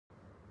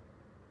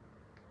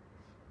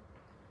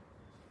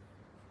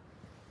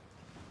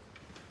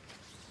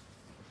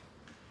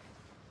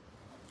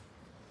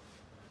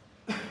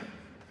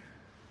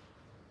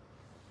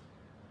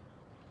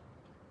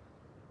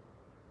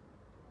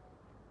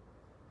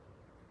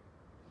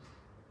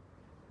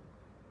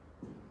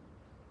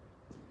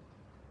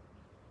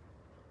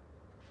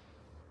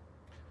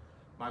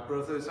My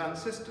brothers and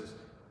sisters,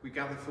 we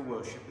gather for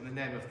worship in the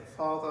name of the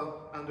Father,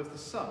 and of the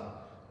Son,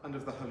 and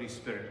of the Holy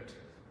Spirit.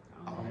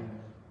 Amen.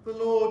 The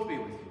Lord be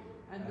with you.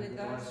 And with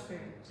thy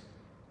spirit.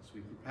 As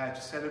we prepare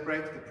to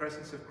celebrate the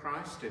presence of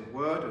Christ in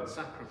word and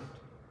sacrament,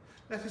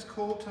 let us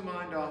call to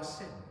mind our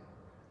sin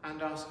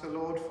and ask the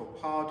Lord for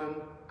pardon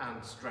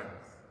and strength.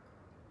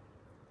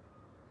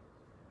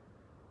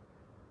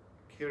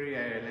 Kyrie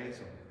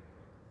eleison.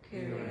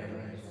 Kyrie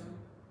eleison.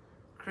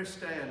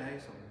 Christe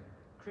eleison.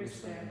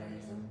 Christe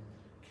eleison.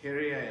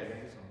 Kyrie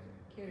eleison.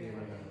 Kyrie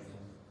eleison.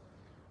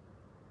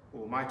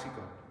 Almighty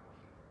God,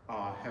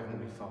 our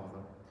Heavenly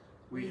Father,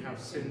 we have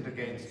sinned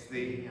against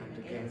Thee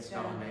and against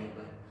our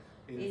neighbour,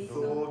 in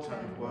thought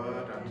and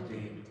word and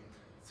deed,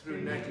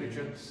 through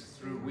negligence,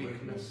 through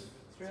weakness,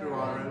 through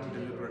our own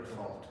deliberate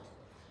fault.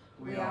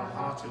 We are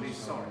heartily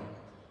sorry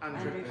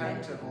and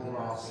repent of all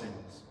our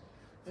sins.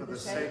 For the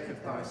sake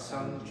of Thy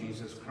Son,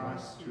 Jesus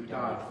Christ, who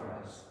died for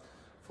us,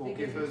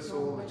 forgive us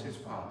all that is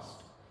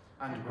past,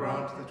 and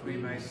grant that we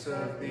may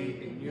serve Thee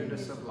in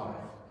newness of life,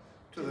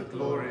 to the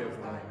glory of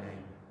Thy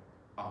name.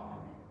 Amen.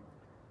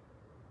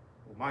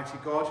 Almighty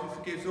God, who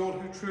forgives all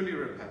who truly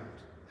repent,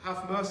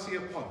 have mercy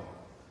upon you,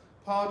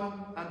 pardon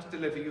and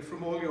deliver you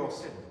from all your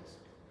sins,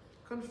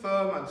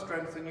 confirm and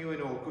strengthen you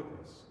in all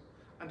goodness,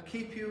 and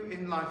keep you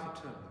in life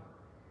eternal.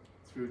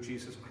 Through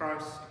Jesus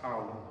Christ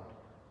our Lord.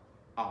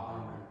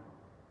 Amen.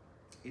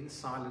 In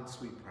silence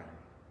we pray.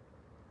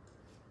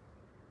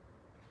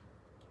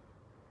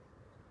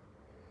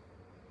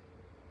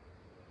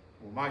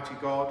 Almighty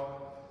God,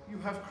 you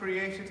have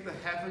created the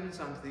heavens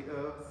and the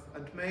earth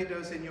and made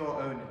us in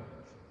your own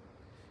image.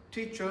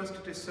 Teach us to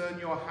discern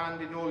your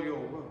hand in all your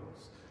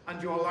works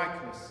and your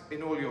likeness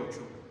in all your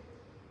children.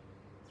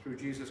 Through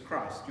Jesus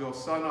Christ, your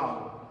Son,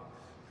 our Lord,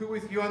 who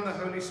with you and the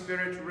Holy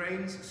Spirit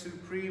reigns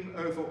supreme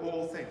over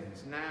all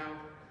things, now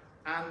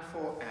and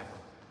forever.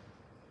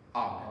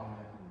 Amen.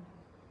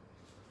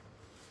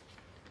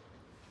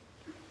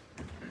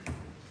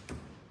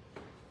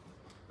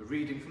 A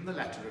reading from the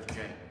letter of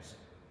James.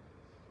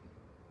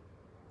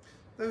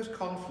 Those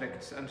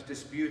conflicts and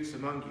disputes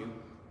among you,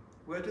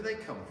 where do they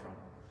come from?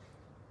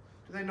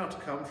 Do they not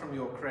come from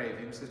your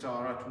cravings that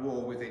are at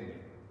war within you?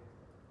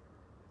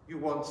 You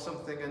want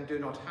something and do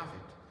not have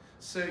it,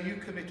 so you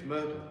commit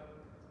murder.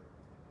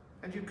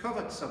 And you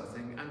covet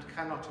something and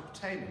cannot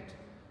obtain it,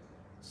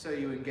 so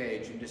you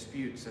engage in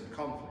disputes and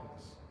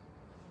conflicts.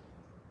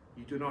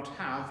 You do not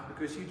have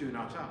because you do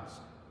not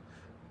ask.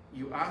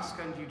 You ask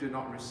and you do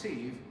not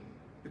receive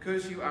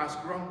because you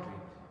ask wrongly,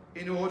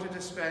 in order to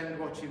spend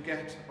what you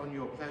get on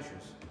your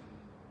pleasures.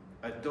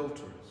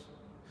 Adulterers,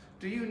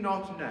 do you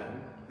not know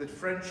that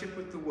friendship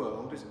with the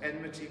world is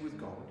enmity with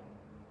God?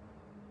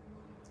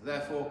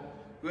 Therefore,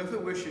 whoever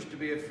wishes to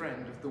be a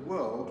friend of the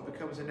world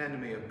becomes an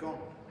enemy of God.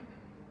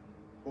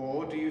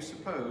 Or do you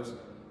suppose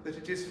that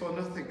it is for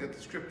nothing that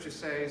the Scripture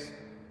says,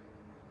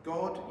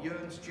 God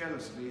yearns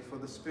jealously for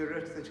the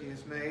Spirit that he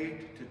has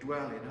made to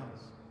dwell in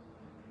us?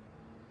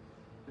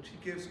 But he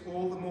gives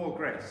all the more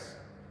grace.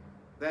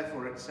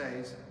 Therefore it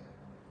says,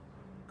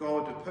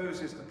 God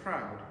opposes the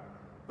proud,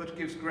 but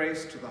gives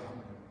grace to the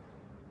humble.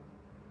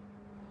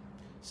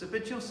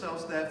 Submit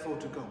yourselves therefore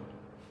to God.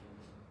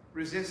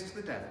 Resist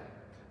the devil,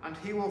 and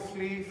he will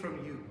flee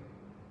from you.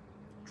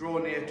 Draw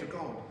near to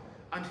God,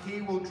 and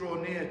he will draw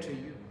near to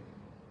you.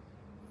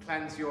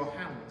 Cleanse your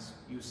hands,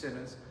 you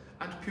sinners,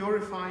 and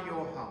purify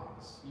your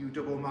hearts, you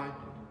double-minded.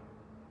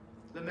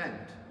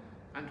 Lament,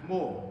 and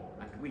mourn,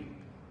 and weep.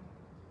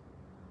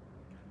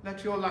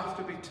 Let your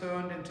laughter be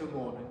turned into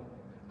mourning,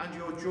 and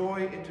your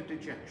joy into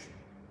dejection.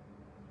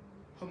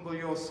 Humble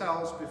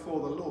yourselves before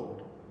the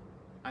Lord,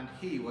 and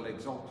he will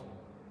exalt you.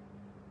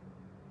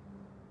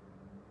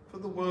 For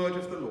the word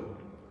of the Lord.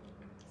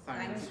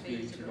 Thanks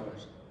be to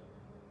God.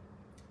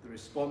 The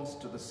response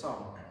to the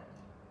psalm.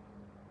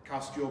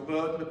 Cast your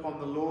burden upon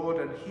the Lord,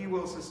 and he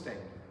will sustain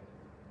you.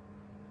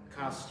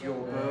 Cast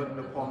your burden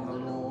upon the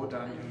Lord,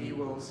 and he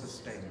will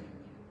sustain you.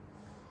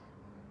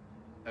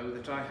 Oh,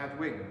 that I had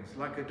wings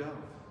like a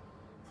dove,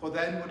 for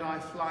then would I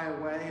fly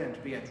away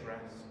and be at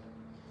rest.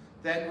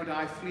 Then would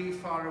I flee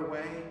far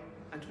away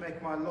and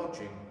make my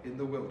lodging in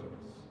the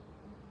wilderness.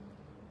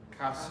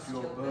 Cast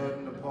your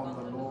burden upon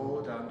the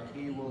Lord, and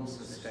he will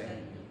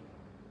sustain you.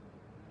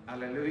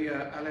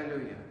 Alleluia,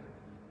 alleluia.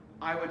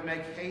 I would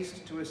make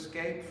haste to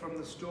escape from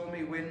the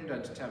stormy wind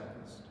and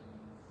tempest.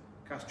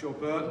 Cast your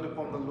burden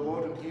upon the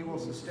Lord, and he will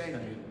sustain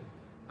you,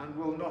 and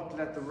will not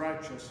let the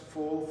righteous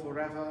fall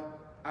forever.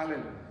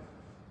 Alleluia.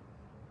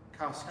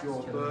 Cast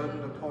your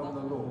burden upon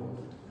the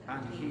Lord,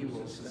 and he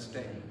will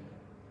sustain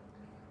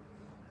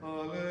you.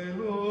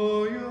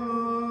 Alleluia,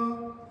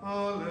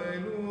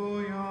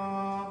 alleluia,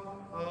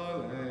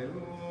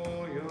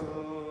 alleluia.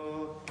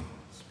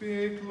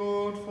 Speak,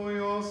 Lord, for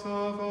your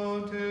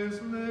servant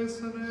is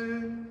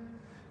listening.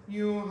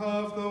 You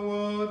have the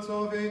words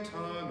of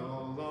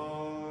eternal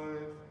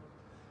life.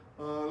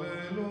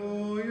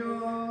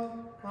 Alleluia,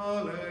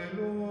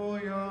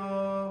 alleluia,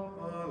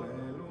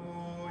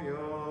 alleluia.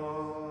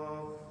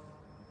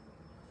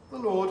 The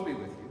Lord be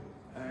with you.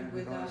 And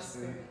with thy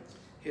spirit.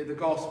 Hear the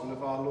gospel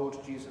of our Lord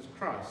Jesus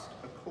Christ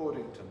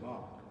according to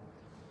Mark.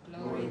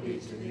 Glory be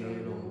to thee,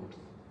 O Lord.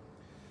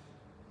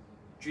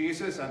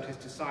 Jesus and his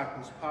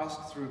disciples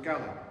passed through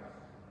Galilee.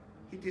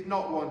 He did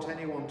not want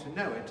anyone to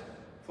know it,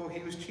 for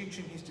he was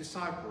teaching his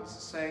disciples,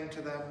 saying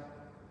to them,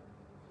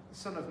 "The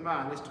Son of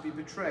Man is to be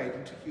betrayed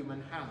into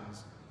human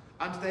hands,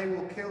 and they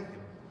will kill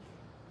him.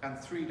 And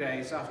 3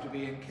 days after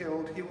being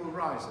killed, he will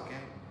rise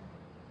again."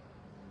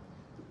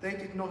 But they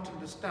did not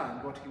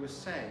understand what he was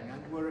saying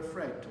and were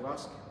afraid to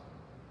ask him.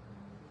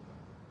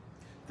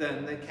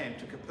 Then they came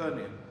to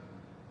Capernaum,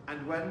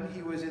 and when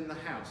he was in the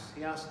house,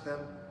 he asked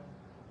them,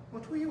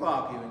 "What were you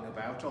arguing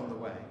about on the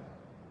way?"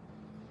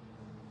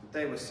 But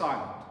they were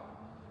silent,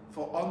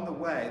 for on the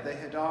way they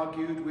had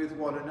argued with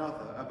one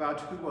another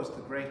about who was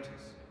the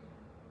greatest.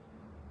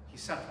 He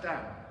sat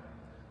down,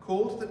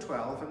 called the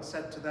 12, and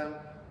said to them,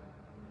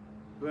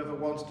 "Whoever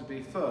wants to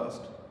be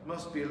first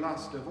must be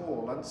last of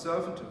all and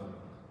servant of all."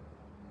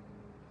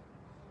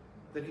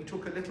 Then he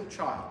took a little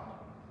child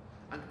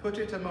and put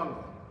it among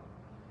them,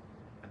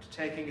 and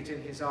taking it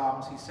in his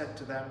arms, he said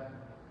to them,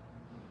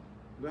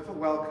 "Whoever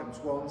welcomes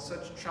one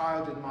such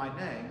child in my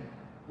name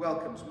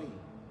welcomes me.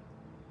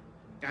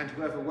 And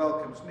whoever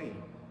welcomes me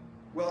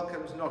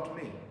welcomes not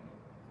me,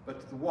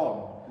 but the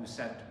one who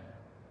sent me."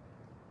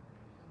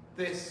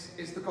 This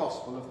is the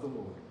gospel of the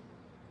Lord.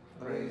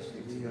 Praise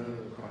to thee,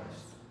 O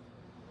Christ.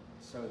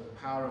 So, in the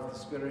power of the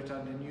Spirit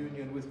and in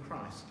union with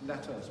Christ,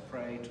 let us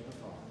pray to the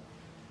Father.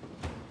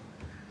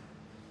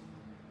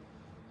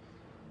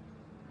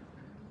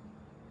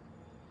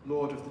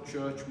 Lord of the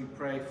Church, we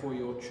pray for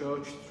your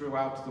Church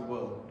throughout the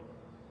world.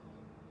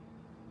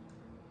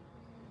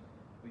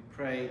 We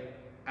pray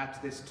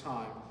at this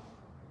time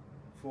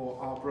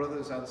for our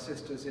brothers and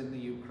sisters in the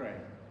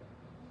Ukraine,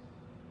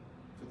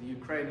 for the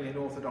Ukrainian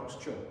Orthodox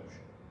Church.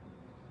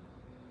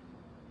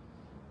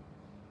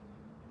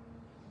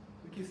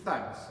 We give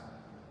thanks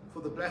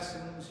for the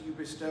blessings you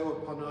bestow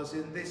upon us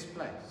in this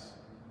place,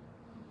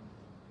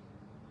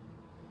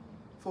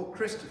 for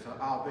Christopher,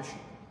 our Bishop,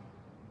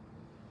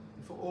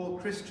 and for all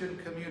Christian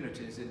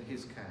communities in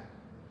his care.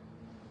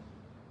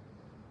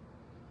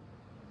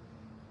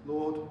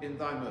 Lord, in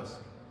thy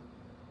mercy,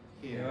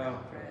 hear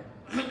our prayer.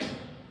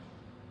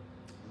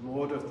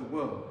 Lord of the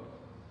world,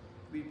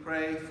 we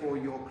pray for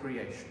your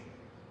creation.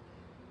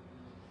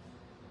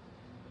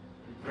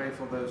 We pray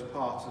for those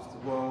parts of the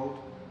world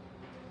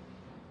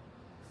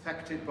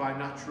affected by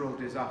natural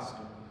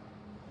disaster.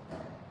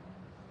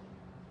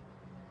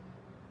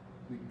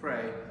 We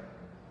pray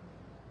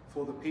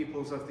for the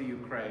peoples of the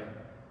Ukraine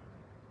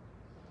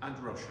and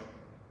Russia.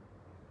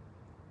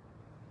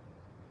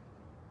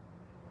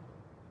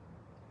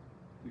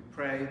 We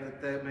pray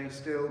that there may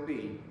still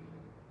be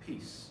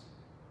peace.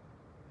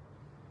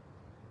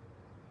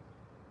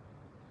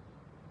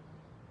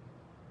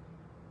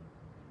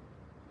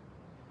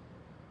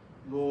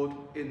 Lord,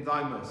 in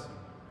thy mercy,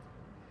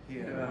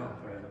 hear our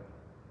prayer.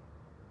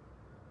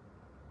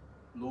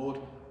 Lord,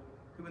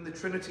 who in the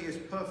Trinity is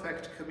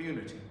perfect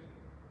community,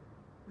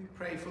 we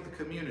pray for the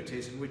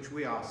communities in which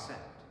we are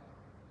set.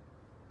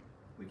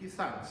 We give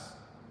thanks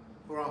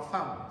for our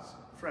families,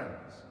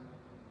 friends,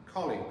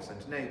 colleagues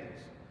and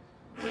neighbours.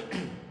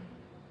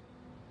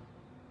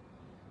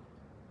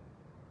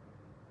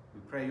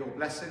 We pray your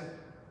blessing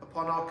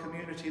upon our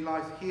community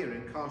life here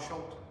in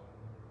Carshalton.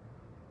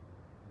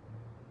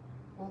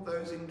 All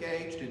those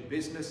engaged in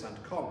business and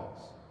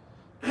commerce.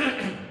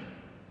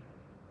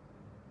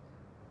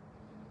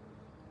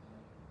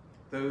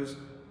 Those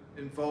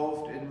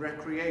involved in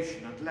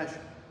recreation and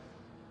leisure.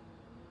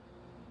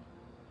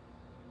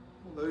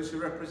 All those who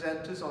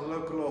represent us on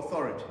local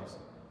authorities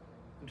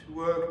and who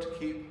work to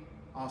keep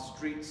our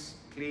streets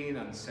clean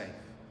and safe.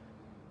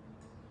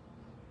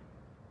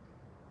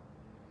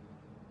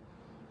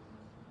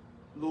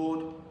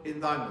 Lord, in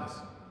thy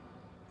mercy,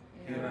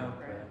 hear our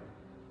prayer.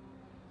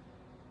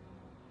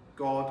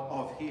 God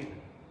of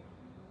healing,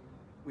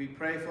 we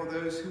pray for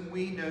those whom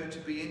we know to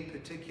be in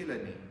particular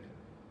need.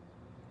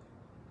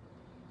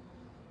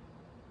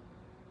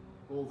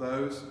 All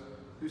those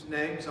whose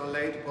names are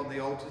laid upon the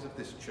altars of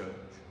this church.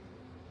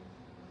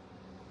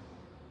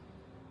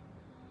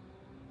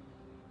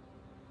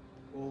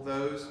 All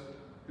those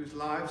whose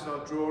lives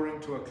are drawing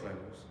to a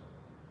close.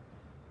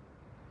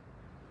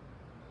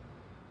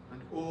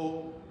 And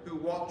all who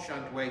watch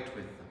and wait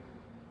with them.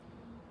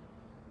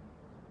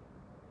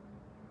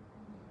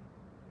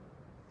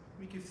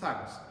 We give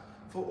thanks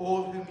for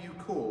all whom you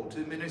call to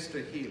minister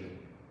healing,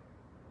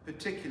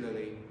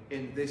 particularly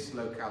in this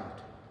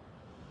locality.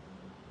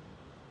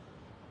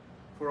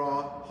 For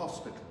our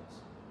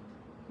hospitals,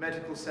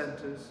 medical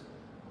centres,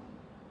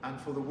 and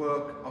for the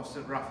work of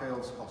St.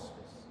 Raphael's Hospice.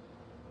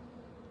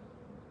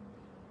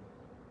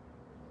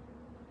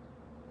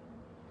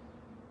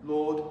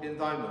 Lord, in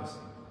thy mercy,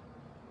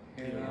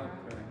 hear our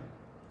prayer.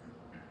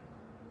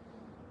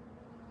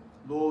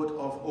 Lord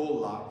of all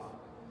life,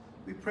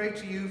 we pray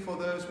to you for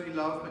those we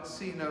love but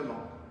see no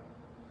longer.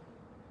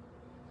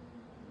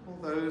 All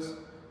those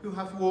who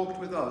have walked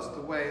with us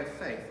the way of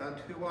faith and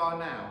who are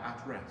now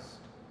at rest.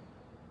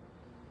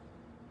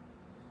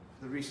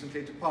 the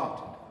recently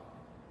departed,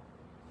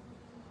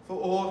 for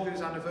all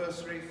whose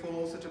anniversary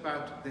falls at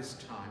about this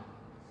time,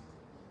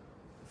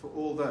 for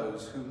all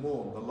those who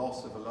mourn the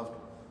loss of a loved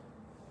one.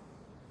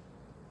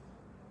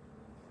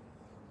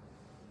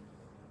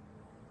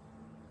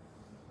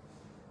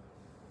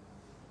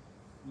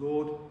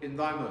 Lord, in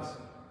thy mercy,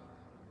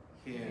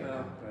 hear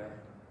our prayer.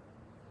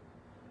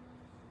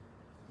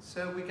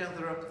 So we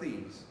gather up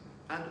these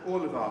and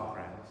all of our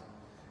prayers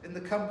in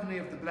the company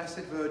of the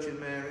Blessed Virgin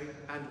Mary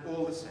and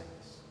all the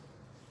saints.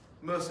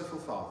 Merciful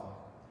Father,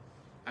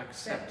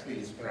 accept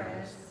these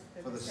prayers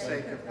for the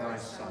sake of thy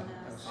Son,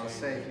 our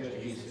Saviour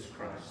Jesus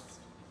Christ.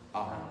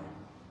 Amen.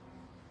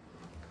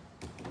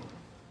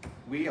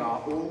 We are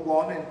all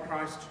one in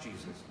Christ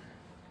Jesus.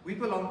 We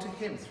belong to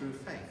him through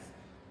faith,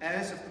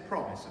 heirs of the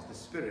promise of the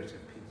Spirit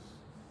of peace.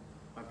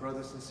 My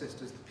brothers and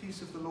sisters, the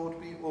peace of the Lord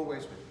be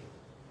always with you.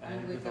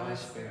 And with thy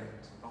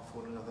spirit. Offer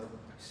one another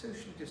a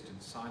socially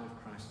distant sign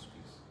of Christ's peace.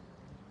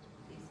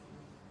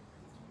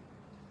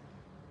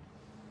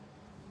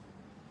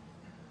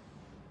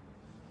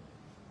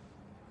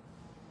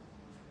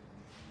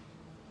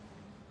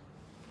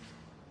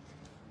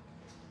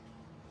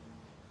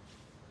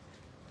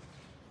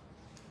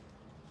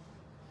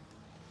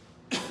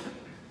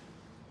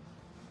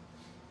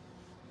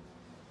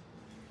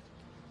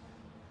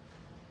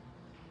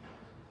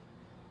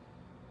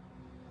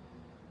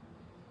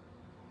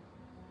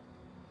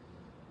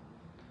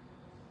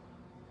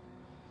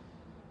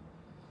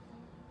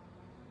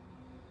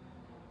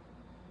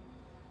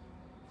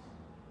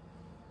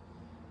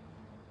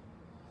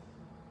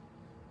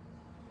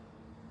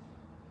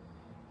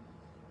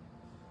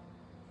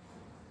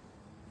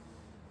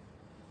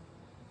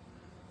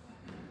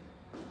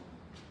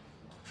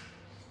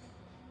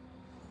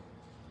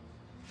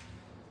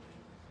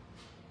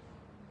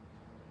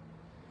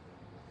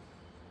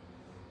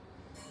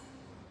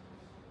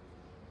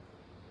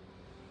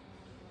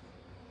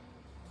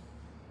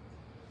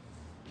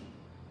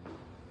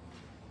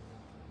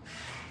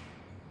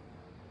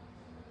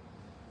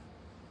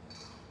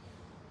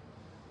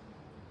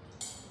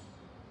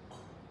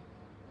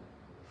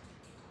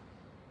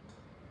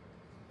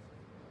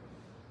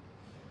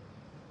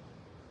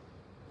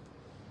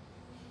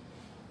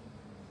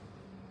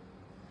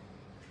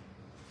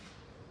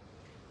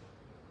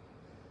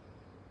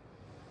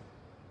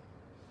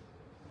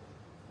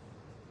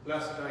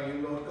 Blessed are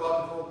you, Lord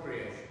God of all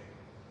creation.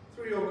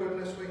 Through your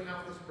goodness we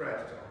have this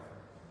bread to offer,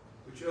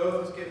 which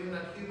earth has given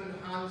and human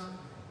hands have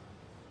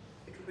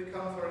made. It will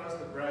become for us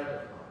the bread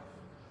of life.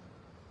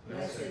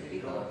 Blessed be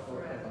God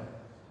forever.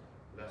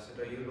 Blessed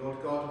are you, Lord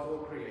God of all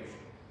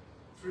creation.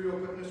 Through your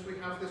goodness we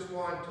have this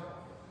wine to offer,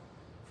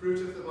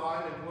 fruit of the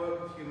vine and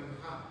work of human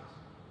hands.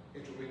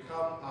 It will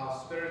become our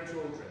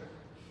spiritual drink.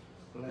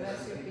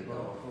 Blessed be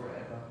God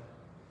forever.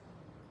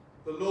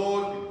 The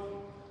Lord be with you.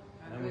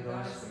 And with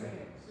thy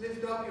spirit.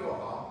 Lift up your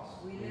hearts.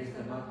 We lift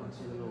them up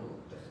unto the Lord.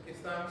 Give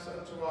thanks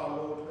unto our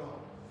Lord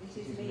God. It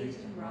is meet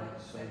and right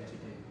so to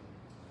do.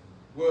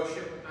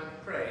 Worship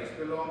and praise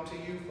belong to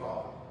you,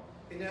 Father,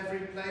 in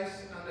every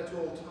place and at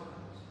all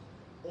times.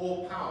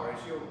 All power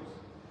is yours.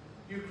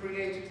 You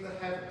created the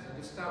heavens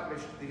and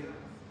established the earth.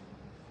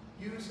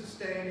 You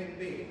sustain in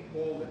being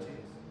all that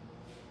is.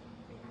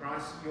 In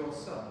Christ your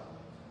Son,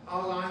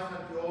 our life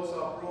and yours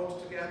are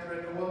brought together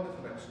in a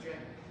wonderful exchange.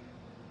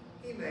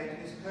 He made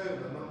his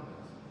home among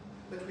us,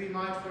 that we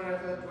might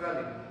forever dwell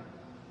in him.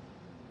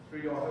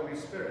 Through your Holy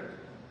Spirit,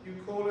 you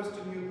call us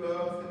to new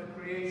birth in a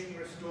creation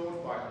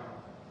restored by him.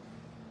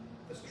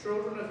 As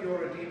children of your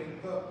redeeming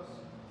purpose,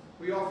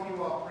 we offer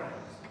you our praise,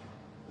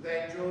 with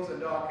angels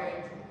and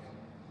archangels,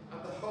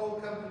 and the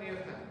whole company of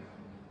heaven,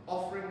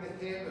 offering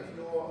the hymn of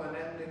your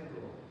unending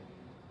glory.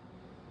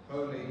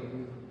 Holy,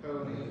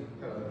 holy,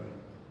 holy,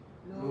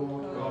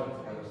 Lord God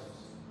of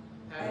hosts,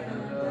 heaven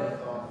and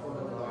earth are full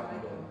of thy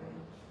glory.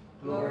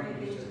 Glory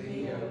be to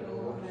thee, O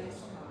Lord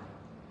Most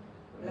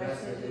High.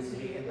 Blessed is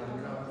he that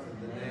cometh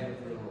in the name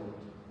of the Lord.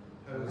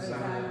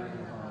 Hosanna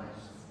in the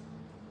highest.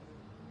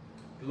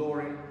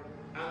 Glory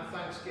and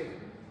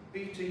thanksgiving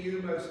be to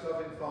you, most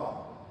loving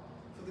Father,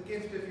 for the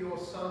gift of your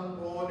Son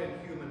born in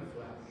human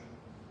flesh.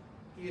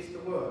 He is the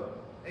Word,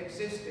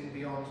 existing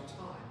beyond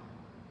time,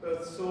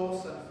 both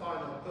source and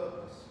final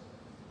purpose,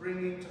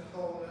 bringing to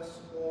wholeness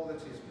all that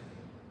is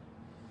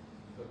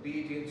made.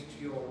 Obedient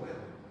to your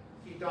will,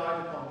 he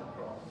died upon the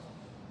cross.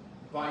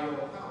 By your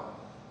power,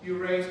 you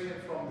raised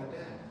him from the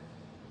dead.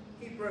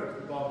 He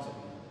broke the bonds of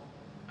evil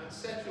and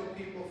set your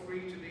people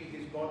free to be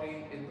his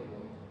body in the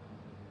world.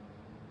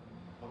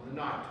 On the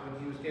night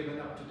when he was given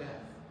up to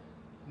death,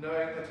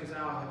 knowing that his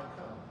hour had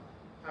come,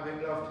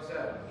 having loved his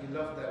own, he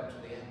loved them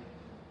to the end.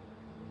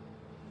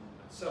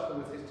 At supper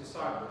with his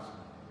disciples,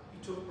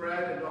 he took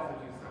bread and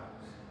offered you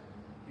thanks.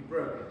 He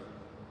broke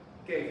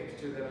it, gave it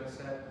to them and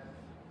said,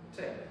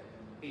 "Take,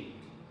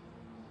 eat.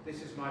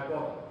 This is my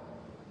body.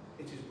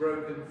 It is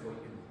broken for you."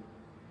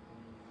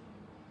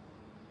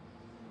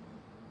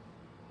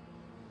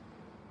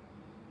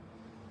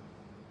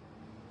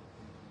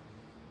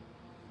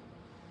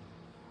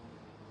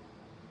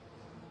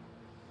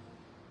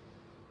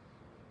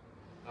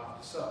 After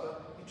After supper,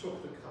 he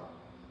took the cup.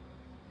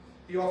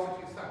 He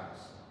offered you thanks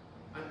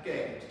and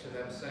gave it to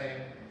them,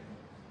 saying,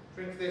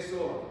 "Drink this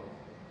all of you.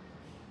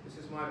 This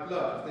is my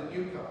blood of the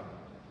new covenant.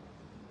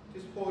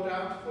 It is poured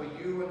out for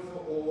you and for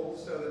all,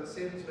 so that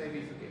sins may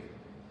be forgiven.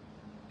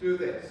 Do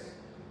this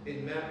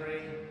in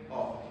memory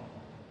of me."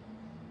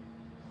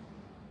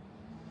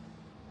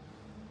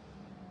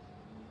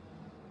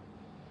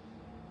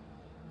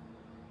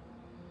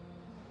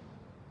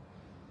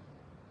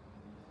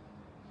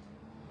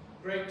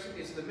 Great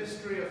is the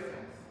mystery of faith.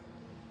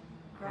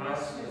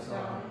 Christ has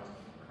died,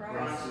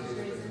 Christ is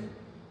risen,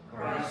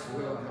 Christ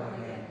will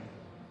come again.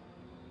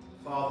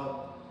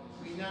 Father,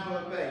 we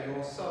now obey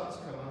your Son's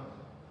command.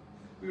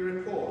 We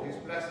recall his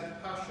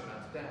blessed passion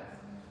and death,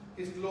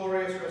 his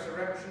glorious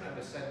resurrection and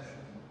ascension,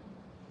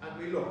 and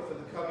we look for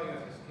the coming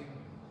of his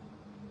kingdom.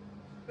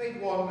 Made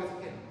one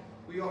with him,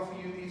 we offer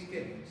you these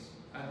gifts,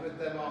 and with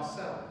them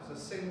ourselves, a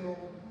single,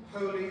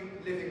 holy,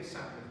 living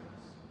sacrifice.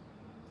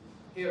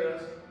 Hear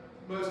us,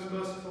 most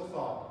merciful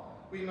Father,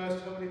 we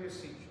most humbly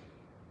beseech you.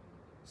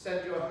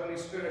 Send your Holy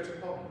Spirit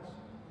upon us,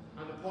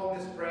 and upon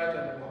this bread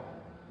and wine,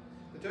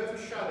 that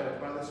overshadowed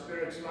by the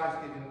Spirit's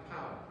life-giving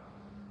power,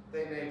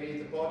 they may be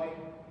the body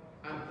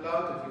and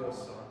blood of your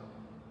Son.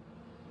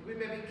 That we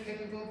may be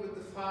kindled with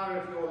the fire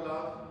of your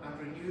love and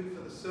renewed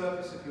for the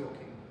service of your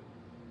kingdom.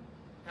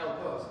 Help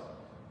us,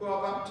 who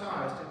are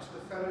baptized into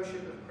the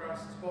fellowship of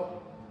Christ's body,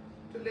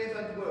 to live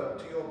and work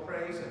to your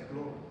praise and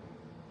glory.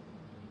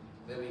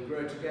 May we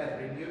grow together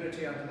in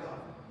unity and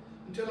love,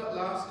 until at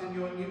last in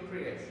your new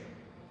creation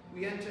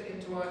we enter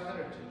into our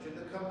heritage in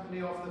the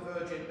company of the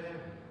Virgin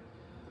Mary,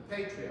 the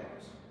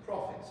patriarchs,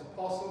 prophets,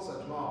 apostles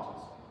and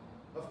martyrs,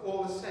 of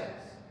all the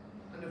saints,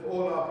 and of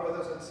all our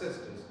brothers and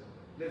sisters,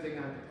 living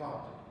and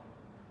departed,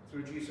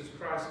 through Jesus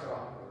Christ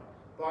our Lord,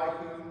 by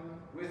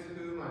whom, with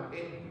whom, and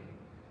in whom,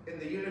 in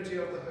the unity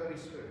of the Holy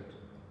Spirit,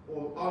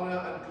 all honour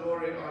and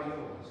glory are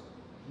yours,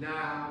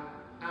 now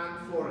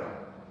and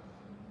forever.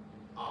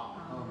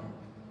 Amen. Amen.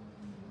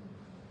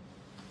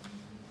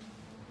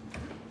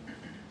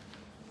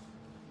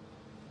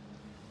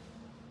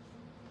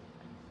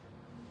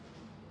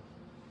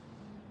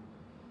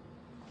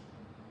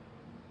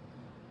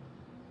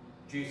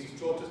 Jesus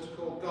taught us to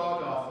call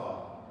God our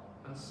Father,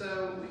 and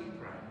so we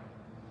pray.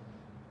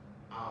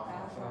 Our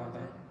Our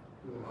Father,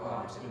 who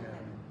art in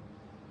heaven,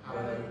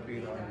 hallowed be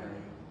thy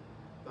name.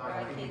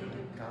 Thy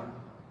kingdom come,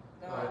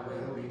 thy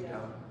will be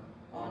done,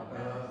 on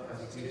earth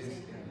as it is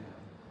in heaven.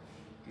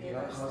 Give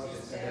us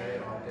this day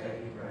our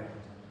daily bread,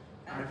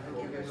 and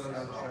forgive us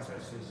our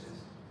trespasses,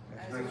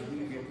 as we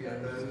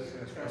forgive those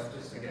who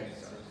trespass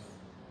against us.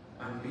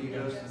 And lead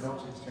us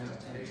not into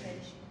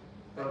temptation,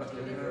 but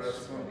deliver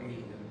us from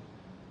evil.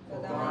 For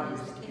thine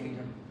is the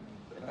kingdom,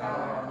 the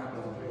power and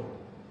the glory,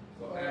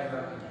 forever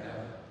and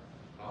ever.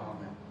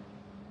 Amen.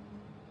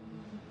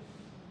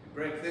 We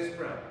break this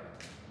bread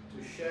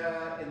to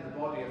share in the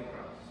body of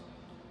Christ.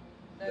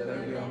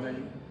 Though we are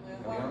many, we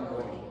are one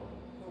body,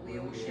 for we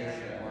all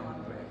share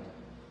one bread.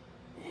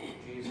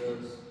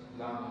 Jesus,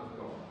 Lamb of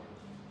God,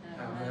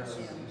 Have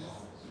mercy on us.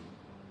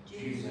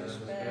 Jesus,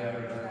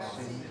 bearer of our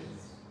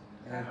sins,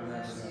 have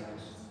mercy on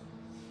us.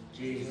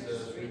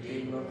 Jesus,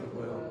 Redeemer of the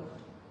world,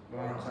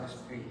 grant us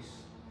peace.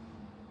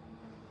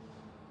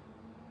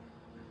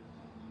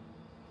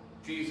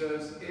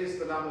 Jesus is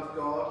the Lamb of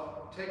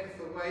God, taketh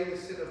away the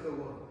sin of the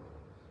world.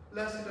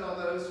 Blessed are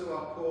those who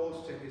are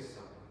called to his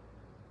Son.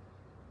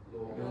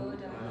 Lord,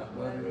 I am not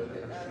worthy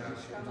that thou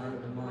shouldst come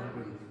under my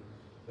roof,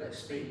 but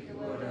speak the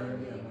word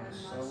only, and my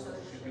soul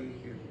shall be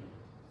healed.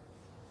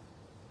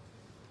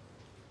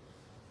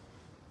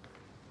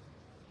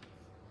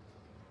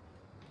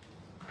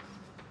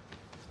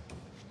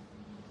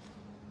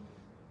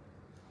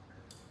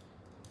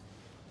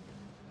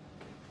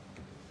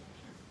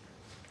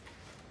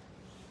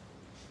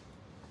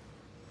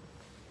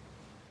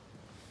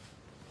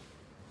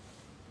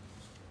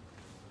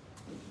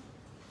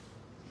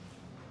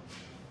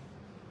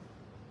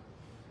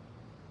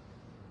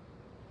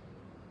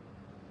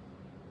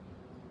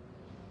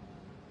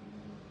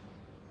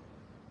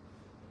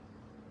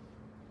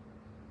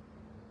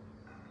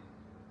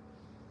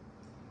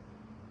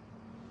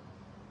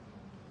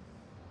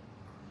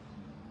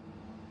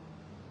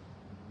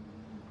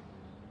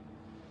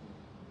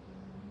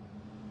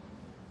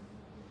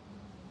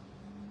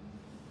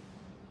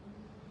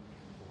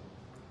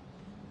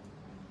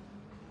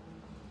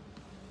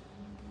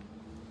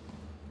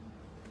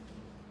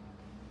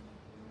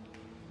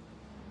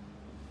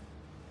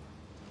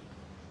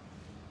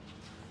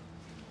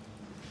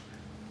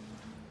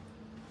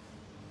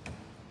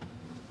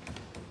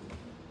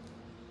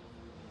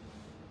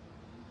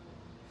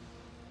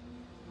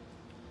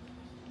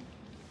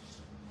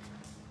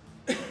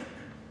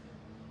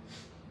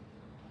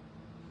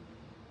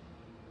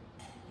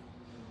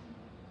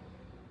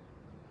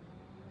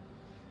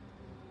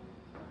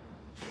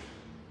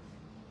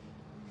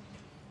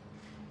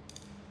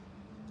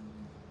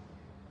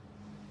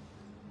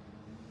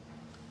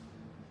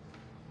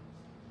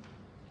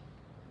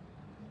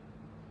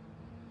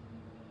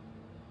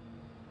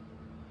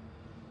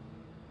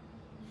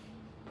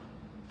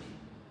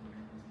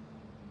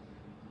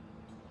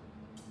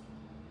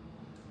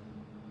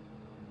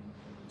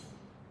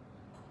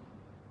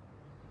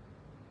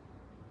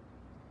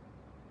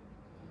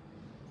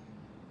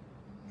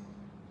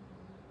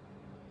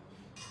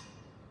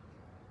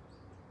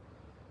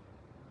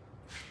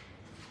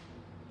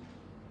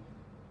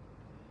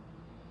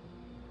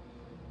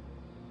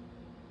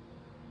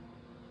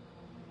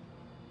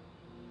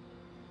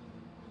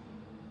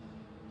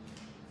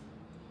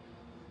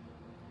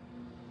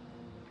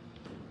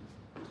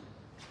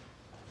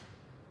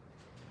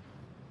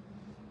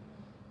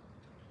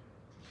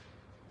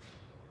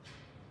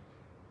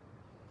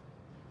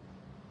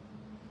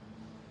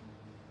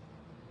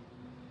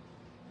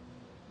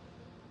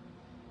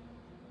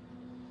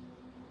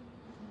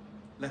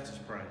 Let us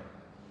pray.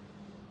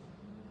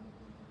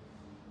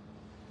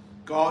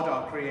 God,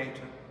 our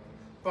Creator,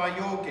 by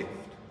your gift,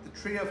 the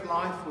tree of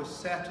life was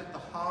set at the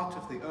heart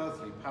of the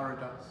earthly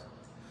paradise,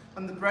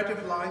 and the bread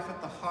of life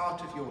at the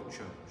heart of your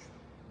church.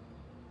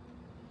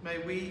 May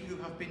we who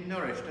have been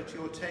nourished at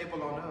your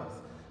table on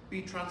earth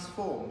be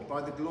transformed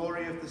by the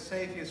glory of the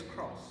Saviour's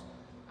cross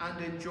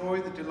and enjoy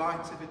the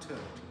delights of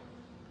eternity.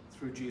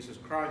 Through Jesus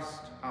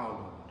Christ our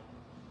Lord.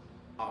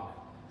 Amen.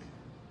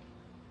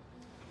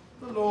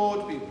 The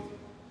Lord be with you.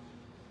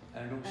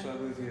 And also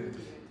with you.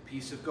 The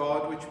peace of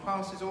God, which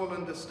passes all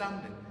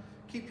understanding,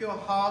 keep your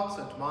hearts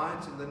and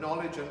minds in the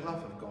knowledge and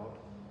love of God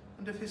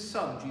and of his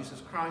Son,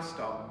 Jesus Christ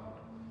our Lord.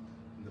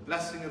 And the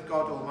blessing of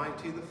God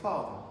Almighty, the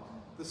Father,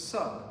 the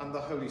Son, and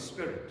the Holy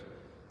Spirit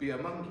be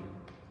among you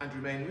and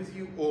remain with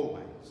you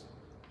always.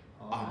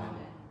 Amen.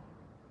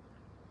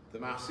 The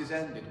Mass is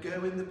ended.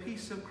 Go in the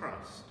peace of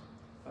Christ.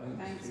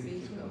 Thanks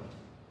be to God.